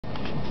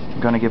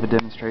going to give a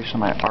demonstration of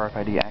my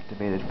RFID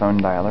activated phone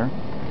dialer.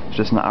 It's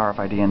just an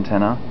RFID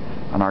antenna,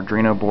 an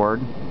Arduino board,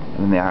 and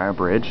then the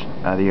ioBridge.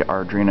 The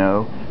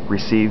Arduino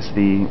receives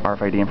the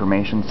RFID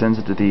information, sends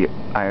it to the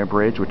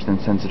ioBridge, which then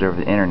sends it over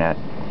the internet.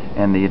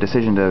 And the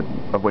decision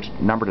of which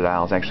number to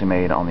dial is actually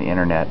made on the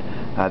internet.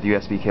 The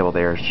USB cable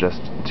there is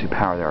just to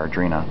power the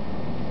Arduino.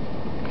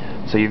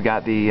 So you've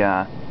got the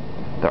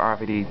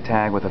RFID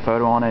tag with a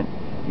photo on it.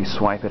 You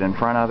swipe it in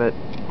front of it.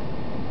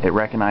 It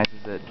recognizes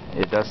it.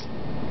 It does.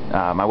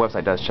 My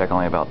website does check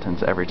only about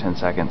every 10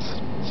 seconds,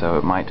 so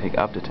it might take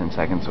up to 10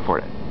 seconds before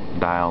it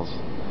dials.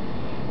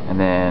 And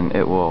then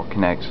it will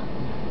connect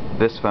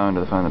this phone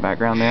to the phone in the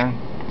background there.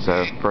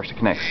 So first it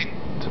connects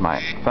to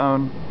my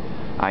phone.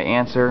 I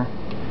answer,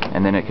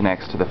 and then it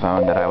connects to the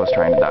phone that I was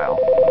trying to dial.